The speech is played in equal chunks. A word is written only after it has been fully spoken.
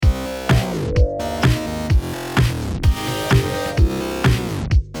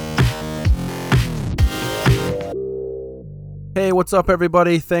Hey, what's up,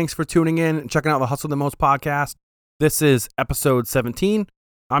 everybody? Thanks for tuning in and checking out the Hustle the Most podcast. This is episode 17.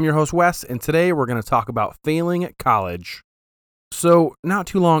 I'm your host, Wes, and today we're going to talk about failing at college. So, not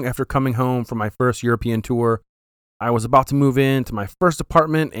too long after coming home from my first European tour, I was about to move into my first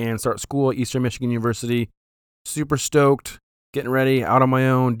apartment and start school at Eastern Michigan University. Super stoked, getting ready, out on my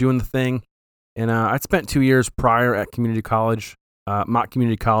own, doing the thing. And I'd spent 2 years prior at community college, Mott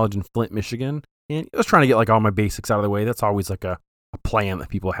Community College in Flint, Michigan. And I was trying to get all my basics out of the way. That's always a plan that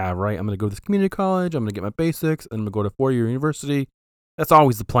people have, right? I'm going to go to this community college. I'm going to get my basics, and I'm going to go to 4-year university. That's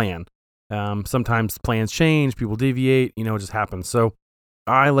always the plan. Sometimes plans change, people deviate, it just happens. So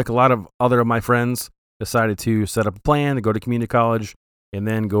I, like a lot of other of my friends, decided to set up a plan to go to community college and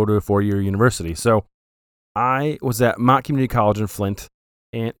then go to a 4-year university. So I was at Mott Community College in Flint,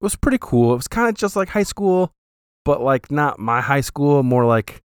 and it was pretty cool. It was kind of just like high school, but not my high school, more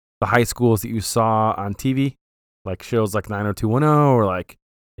like the high schools that you saw on TV, like shows like 90210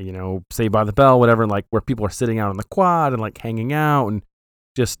 or Saved by the Bell, whatever, where people are sitting out on the quad and hanging out and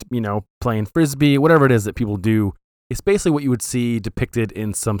just, playing frisbee, whatever it is that people do. It's basically what you would see depicted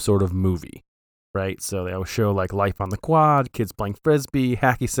in some sort of movie, right? So they always show life on the quad, kids playing frisbee,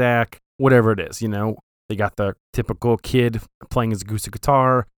 hacky sack, whatever it is, They got the typical kid playing his acoustic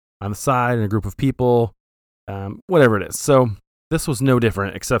guitar on the side and a group of people, whatever it is. So this was no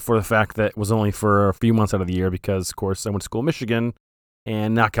different, except for the fact that it was only for a few months out of the year because, of course, I went to school in Michigan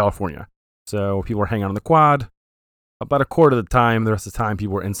and not California. So people were hanging out on the quad. About a quarter of the time, the rest of the time,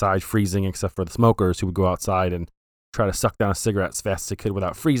 people were inside freezing, except for the smokers who would go outside and try to suck down a cigarette as fast as they could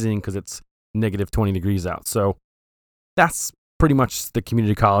without freezing because it's negative 20 degrees out. So that's pretty much the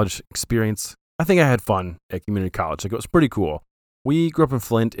community college experience. I think I had fun at community college. It was pretty cool. We grew up in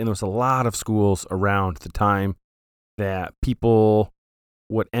Flint, and there was a lot of schools around at the time that people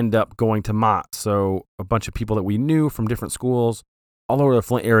would end up going to Mott. So a bunch of people that we knew from different schools all over the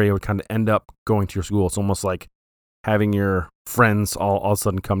Flint area would kind of end up going to your school. It's almost like having your friends all of a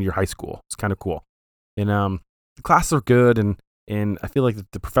sudden come to your high school. It's kind of cool. And the classes were good, and I feel like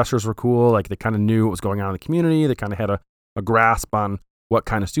the professors were cool. They kind of knew what was going on in the community. They kind of had a grasp on what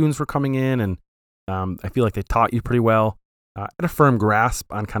kind of students were coming in, and I feel like they taught you pretty well. I had a firm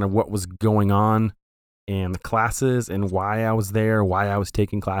grasp on kind of what was going on and the classes and why I was there, why I was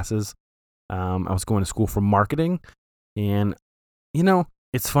taking classes. I was going to school for marketing. And,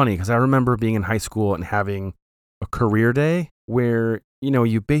 it's funny because I remember being in high school and having a career day where,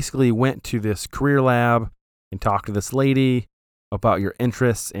 you basically went to this career lab and talked to this lady about your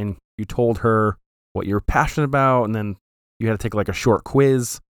interests, and you told her what you were passionate about. And then you had to take a short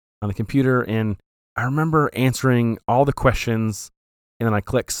quiz on the computer. And I remember answering all the questions, and then I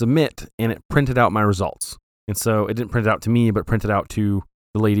clicked submit, and it printed out my results. And so it didn't print it out to me, but printed out to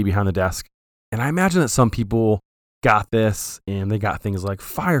the lady behind the desk. And I imagine that some people got this, and they got things like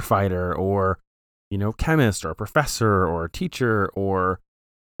firefighter or, chemist or professor or teacher or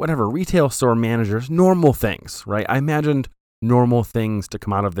whatever, retail store managers, normal things, right? I imagined normal things to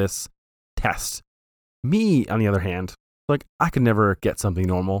come out of this test. Me, on the other hand, I could never get something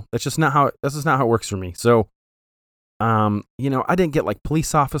normal. That's just not how it works for me. So, I didn't get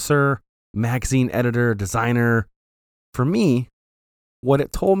police officer, magazine editor, designer. For me, what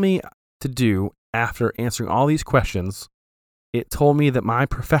it told me to do after answering all these questions, it told me that my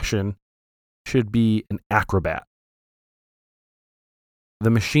profession should be an acrobat. The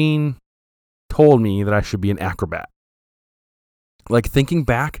machine told me that I should be an acrobat. Thinking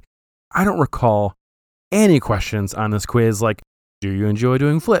back, I don't recall any questions on this quiz do you enjoy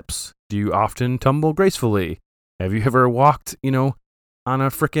doing flips? Do you often tumble gracefully? Have you ever walked, on a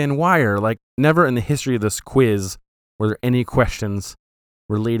frickin' wire? Never in the history of this quiz were there any questions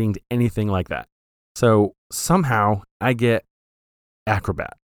relating to anything like that. So somehow I get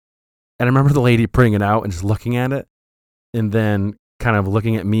acrobat. And I remember the lady printing it out and just looking at it and then kind of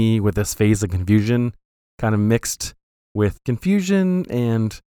looking at me with this phase of confusion, kind of mixed with confusion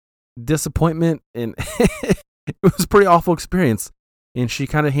and disappointment. And it was a pretty awful experience. And she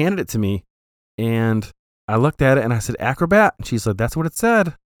kind of handed it to me, and I looked at it and I said, acrobat. And she said, that's what it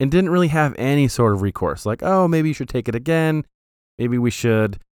said. And didn't really have any sort of recourse. Oh, maybe you should take it again. Maybe we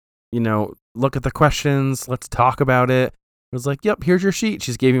should, look at the questions. Let's talk about it. It was yep, here's your sheet. She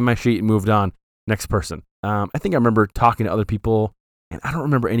just gave me my sheet and moved on. Next person. I think I remember talking to other people, and I don't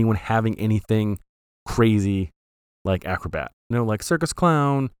remember anyone having anything crazy like acrobat. No, circus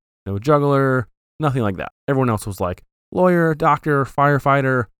clown, no juggler, nothing like that. Everyone else was lawyer, doctor,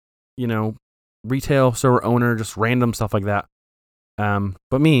 firefighter, retail store owner, just random stuff like that.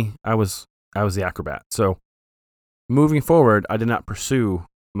 But me, I was the acrobat. So moving forward, I did not pursue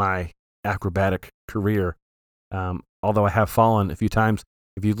my acrobatic career. although I have fallen a few times.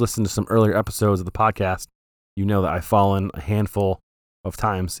 If you've listened to some earlier episodes of the podcast, you know that I've fallen a handful of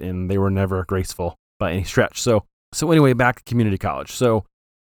times, and they were never graceful by any stretch. So anyway, back to community college. So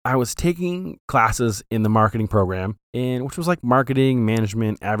I was taking classes in the marketing program, which was like marketing,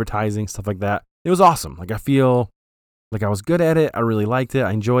 management, advertising, stuff like that. It was awesome. Like I feel like I was good at it. I really liked it.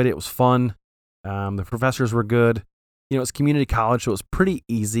 I enjoyed it. It was fun. The professors were good. It's community college, so it was pretty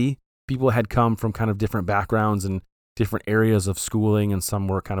easy. People had come from kind of different backgrounds and different areas of schooling, and some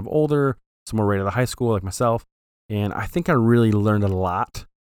were kind of older, some were right out of high school like myself. And I think I really learned a lot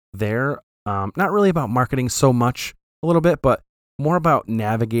there. Not really about marketing so much, a little bit, but more about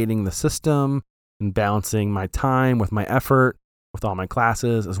navigating the system and balancing my time with my effort with all my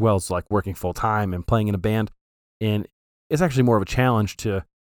classes, as well as like working full time and playing in a band. And it's actually more of a challenge to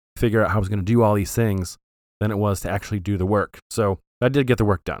figure out how I was going to do all these things than it was to actually do the work. So I did get the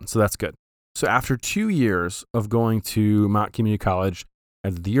work done, so that's good. So after 2 years of going to Mott Community College,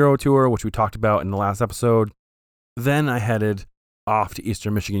 I did the Euro Tour, which we talked about in the last episode. Then I headed off to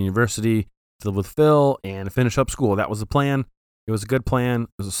Eastern Michigan University to live with Phil and finish up school. That was the plan. It was a good plan. It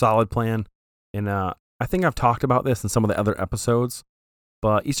was a solid plan. And I think I've talked about this in some of the other episodes,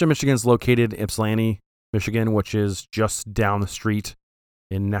 but Eastern Michigan is located in Ypsilanti, Michigan, which is just down the street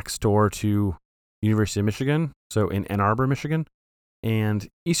and next door to University of Michigan, so in Ann Arbor, Michigan. And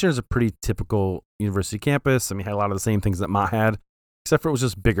Eastern is a pretty typical university campus. I mean, it had a lot of the same things that Mott had, except for it was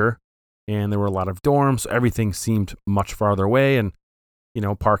just bigger, and there were a lot of dorms, so everything seemed much farther away, and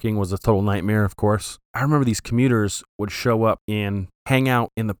parking was a total nightmare, of course. I remember these commuters would show up and hang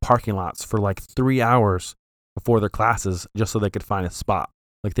out in the parking lots for like 3 hours before their classes just so they could find a spot.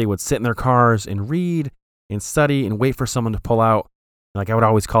 Like they would sit in their cars and read and study and wait for someone to pull out. Like I would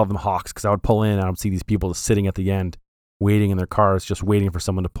always call them hawks because I would pull in and I would see these people just sitting at the end, waiting in their cars, just waiting for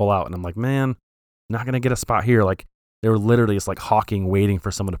someone to pull out. And I'm like, man, not going to get a spot here. Like they were literally just like hawking, waiting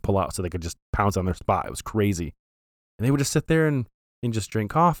for someone to pull out so they could just pounce on their spot. It was crazy. And they would just sit there and just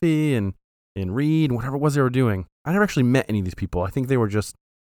drink coffee and read and whatever it was they were doing. I never actually met any of these people. I think they were just,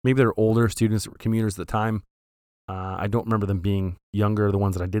 maybe they were older students, commuters at the time. I don't remember them being younger, the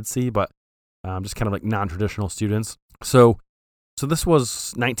ones that I did see, but just kind of like non-traditional students. So this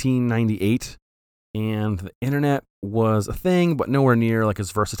was 1998, and the internet was a thing, but nowhere near like as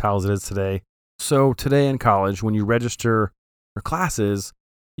versatile as it is today. So today in college, when you register for classes,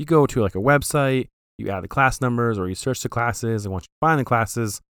 you go to like a website, you add the class numbers, or you search the classes, and once you find the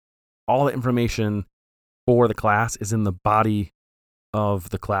classes, all the information for the class is in the body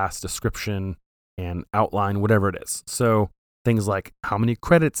of the class description and outline, whatever it is. So things like how many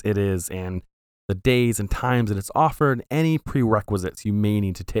credits it is and the days and times that it's offered, any prerequisites you may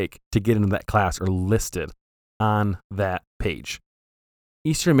need to take to get into that class are listed on that page.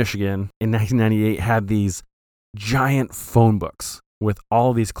 Eastern Michigan in 1998 had these giant phone books with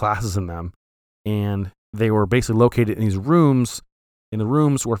all these classes in them, and they were basically located in these rooms, and the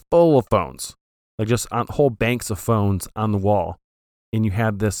rooms were full of phones, like just on whole banks of phones on the wall. And you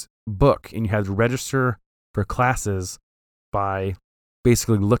had this book, and you had to register for classes by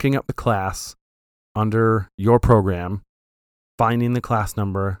basically looking up the class under your program, finding the class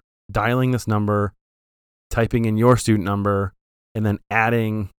number, dialing this number, typing in your student number, and then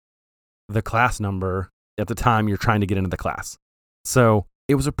adding the class number at the time you're trying to get into the class. So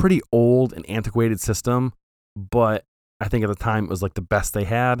it was a pretty old and antiquated system, but I think at the time it was like the best they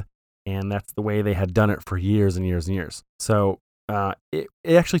had, and that's the way they had done it for years and years and years. So it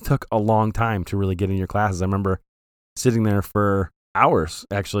actually took a long time to really get in your classes. I remember sitting there for hours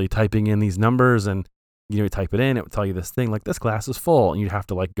actually typing in these numbers, and you type it in, it would tell you this thing like this class is full, and you'd have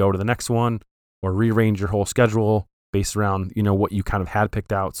to like go to the next one or rearrange your whole schedule based around what you kind of had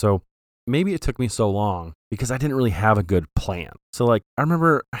picked out. So maybe it took me so long because I didn't really have a good plan. So like I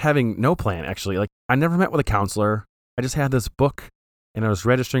remember having no plan actually. Like I never met with a counselor. I just had this book and I was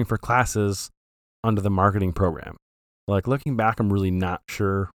registering for classes under the marketing program. Like looking back, I'm really not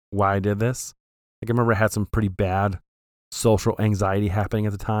sure why I did this. Like I remember I had some pretty bad social anxiety happening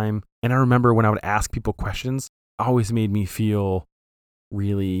at the time. And I remember when I would ask people questions, it always made me feel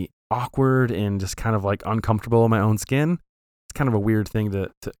really awkward and just kind of like uncomfortable in my own skin. It's kind of a weird thing to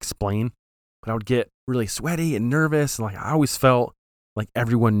explain, but I would get really sweaty and nervous. And like, I always felt like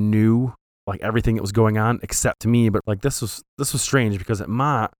everyone knew like everything that was going on except me. But like, this was strange because at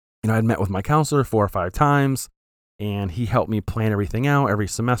Mott, I'd met with my counselor 4 or 5 times and he helped me plan everything out every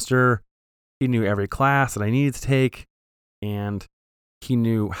semester. He knew every class that I needed to take, and he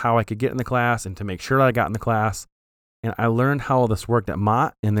knew how I could get in the class and to make sure that I got in the class. And I learned how all this worked at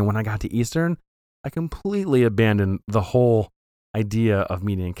Mott. And then when I got to Eastern, I completely abandoned the whole idea of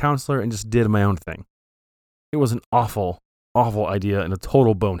meeting a counselor and just did my own thing. it was an awful, awful idea and a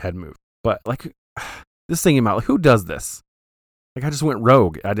total bonehead move. But like, just thinking about, like, who does this? Like, I just went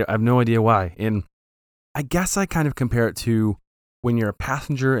rogue. I have no idea why. And I guess I kind of compare it to when you're a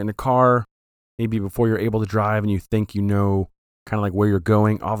passenger in a car, maybe before you're able to drive and you think you know kind of like where you're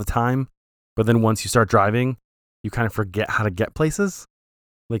going all the time. But then once you start driving, you kind of forget how to get places.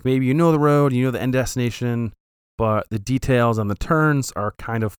 Like maybe you know the road, you know the end destination, but the details on the turns are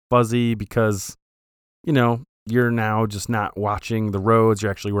kind of fuzzy because, you know, you're now just not watching the roads.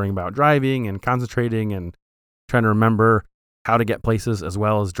 You're actually worrying about driving and concentrating and trying to remember how to get places as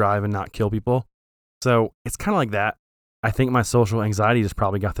well as drive and not kill people. So it's kind of like that. I think my social anxiety just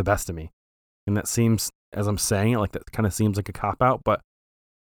probably got the best of me. And that seems, as I'm saying it, like that kind of seems like a cop-out. But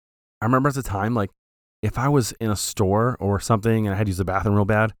I remember at the time, like if I was in a store or something and I had to use the bathroom real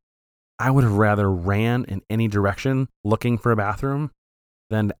bad, I would have rather ran in any direction looking for a bathroom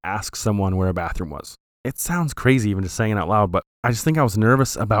than to ask someone where a bathroom was. It sounds crazy even just saying it out loud, but I just think I was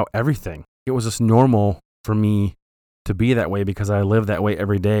nervous about everything. It was just normal for me to be that way because I live that way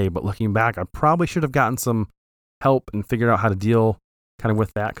every day. But looking back, I probably should have gotten some help and figured out how to deal kind of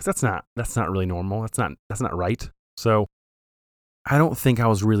with that, because that's not really normal. That's not right. So I don't think I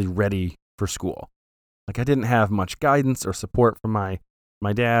was really ready for school. Like I didn't have much guidance or support from my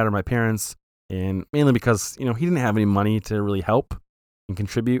dad or my parents, and mainly because, you know, he didn't have any money to really help and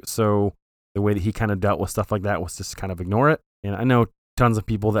contribute. So the way that he kind of dealt with stuff like that was just kind of ignore it. And I know tons of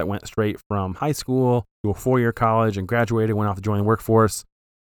people that went straight from high school to a 4-year college and graduated, went off to join the workforce.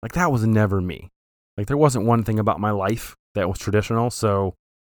 Like that was never me. Like there wasn't one thing about my life that was traditional. So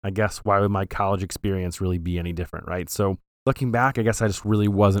I guess why would my college experience really be any different, right? So looking back, I guess I just really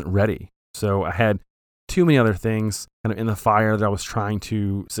wasn't ready. So I had too many other things kind of in the fire that I was trying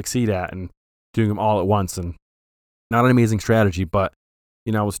to succeed at and doing them all at once. And not an amazing strategy, but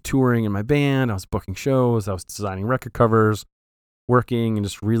you know, I was touring in my band, I was booking shows, I was designing record covers, working and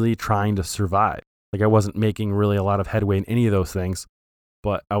just really trying to survive. Like I wasn't making really a lot of headway in any of those things,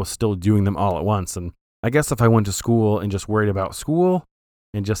 but I was still doing them all at once. And I guess if I went to school and just worried about school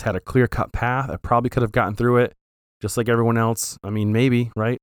and just had a clear-cut path, I probably could have gotten through it just like everyone else. I mean, maybe,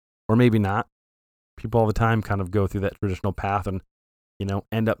 right? Or maybe not. People all the time kind of go through that traditional path and, you know,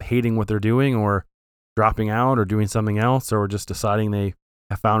 end up hating what they're doing or dropping out or doing something else or just deciding they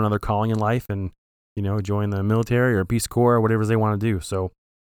have found another calling in life and, you know, join the military or Peace Corps or whatever they want to do. So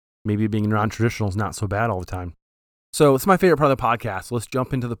maybe being non-traditional is not so bad all the time. So it's my favorite part of the podcast. So let's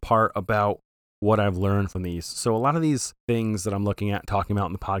jump into the part about what I've learned from these. So a lot of these things that I'm looking at, talking about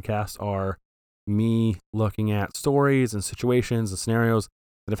in the podcast are me looking at stories and situations and scenarios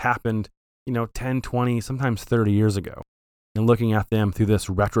that have happened, you know, 10, 20, sometimes 30 years ago, and looking at them through this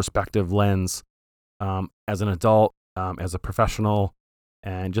retrospective lens as an adult, as a professional,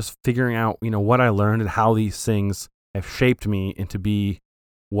 and just figuring out, you know, what I learned and how these things have shaped me into be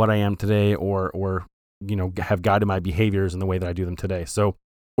what I am today or you know, have guided my behaviors in the way that I do them today. So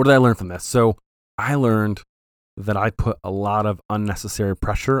what did I learn from this? So I learned that I put a lot of unnecessary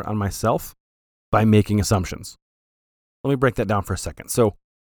pressure on myself by making assumptions. Let me break that down for a second. So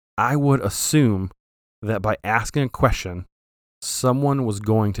I would assume that by asking a question, someone was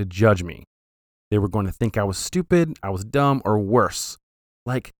going to judge me. They were going to think I was stupid, I was dumb, or worse.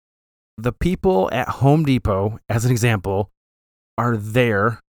 Like the people at Home Depot, as an example, are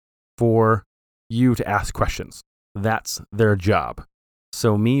there for you to ask questions. That's their job.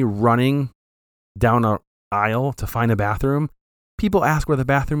 So me running down an aisle to find a bathroom, people ask where the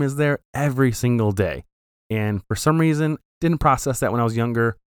bathroom is there every single day. And for some reason, didn't process that when I was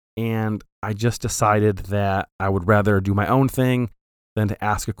younger. And I just decided that I would rather do my own thing than to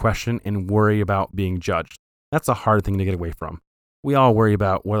ask a question and worry about being judged. That's a hard thing to get away from. We all worry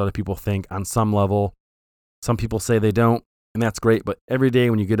about what other people think on some level. Some people say they don't, and that's great. But every day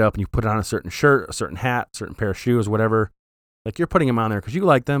when you get up and you put on a certain shirt, a certain hat, a certain pair of shoes, whatever, like you're putting them on there because you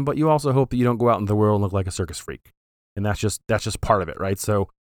like them, but you also hope that you don't go out in the world and look like a circus freak. And that's just part of it, right? So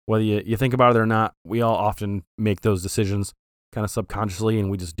whether you think about it or not, we all often make those decisions kind of subconsciously, and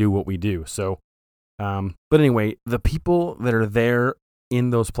we just do what we do. So, but anyway, the people that are there in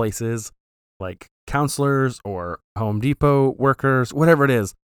those places, like counselors or Home Depot workers, whatever it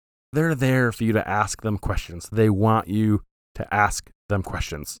is, they're there for you to ask them questions. They want you to ask them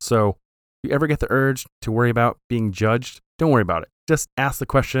questions. So if you ever get the urge to worry about being judged, don't worry about it. Just ask the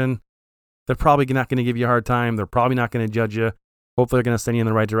question. They're probably not going to give you a hard time. They're probably not going to judge you. Hopefully they're going to send you in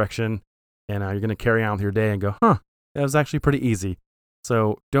the right direction, and you're going to carry on with your day and go, that was actually pretty easy.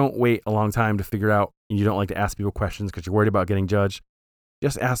 So don't wait a long time to figure out you don't like to ask people questions because you're worried about getting judged.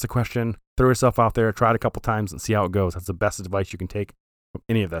 Just ask the question, throw yourself out there, try it a couple times and see how it goes. That's the best advice you can take from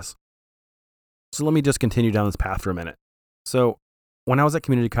any of this. So let me just continue down this path for a minute. So when I was at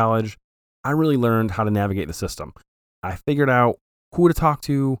community college, I really learned how to navigate the system. I figured out who to talk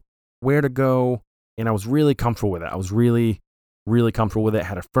to, where to go, and I was really comfortable with it. I was really, really comfortable with it,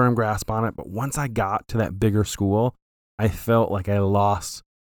 had a firm grasp on it. But once I got to that bigger school, I felt like I lost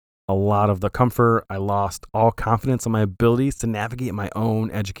a lot of the comfort. I lost all confidence in my abilities to navigate my own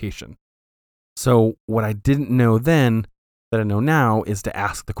education. So what I didn't know then that I know now is to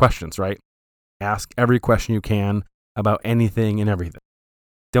ask the questions, right? Ask every question you can about anything and everything.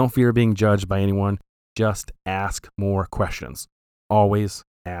 Don't fear being judged by anyone. Just ask more questions. Always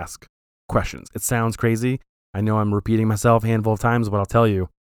ask questions. It sounds crazy. I know I'm repeating myself a handful of times, but I'll tell you,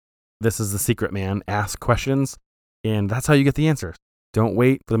 this is the secret, man. Ask questions, and that's how you get the answers. Don't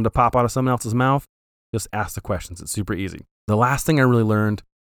wait for them to pop out of someone else's mouth. Just ask the questions. It's super easy. The last thing I really learned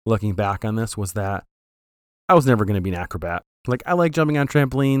looking back on this was that I was never going to be an acrobat. Like, I like jumping on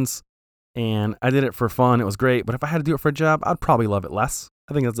trampolines, and I did it for fun. It was great. But if I had to do it for a job, I'd probably love it less.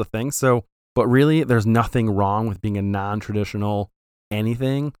 I think that's the thing. But really, there's nothing wrong with being a non-traditional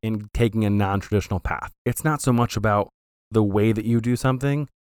anything and taking a non-traditional path. It's not so much about the way that you do something,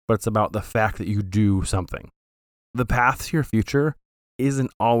 but it's about the fact that you do something. The path to your future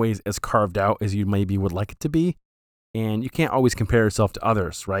isn't always as carved out as you maybe would like it to be. And you can't always compare yourself to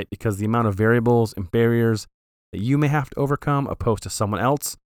others, right? Because the amount of variables and barriers that you may have to overcome opposed to someone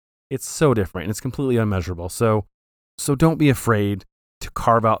else, it's so different and it's completely unmeasurable. So don't be afraid to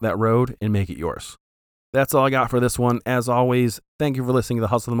carve out that road and make it yours. That's all I got for this one. As always, thank you for listening to the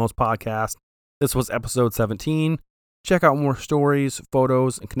Hustle the Most podcast. This was episode 17. Check out more stories,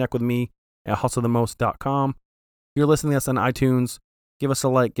 photos, and connect with me at hustlethemost.com. If you're listening to this on iTunes, give us a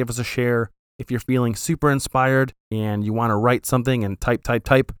like, give us a share. If you're feeling super inspired and you want to write something and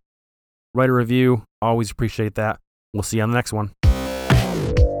type, write a review. Always appreciate that. We'll see you on the next one.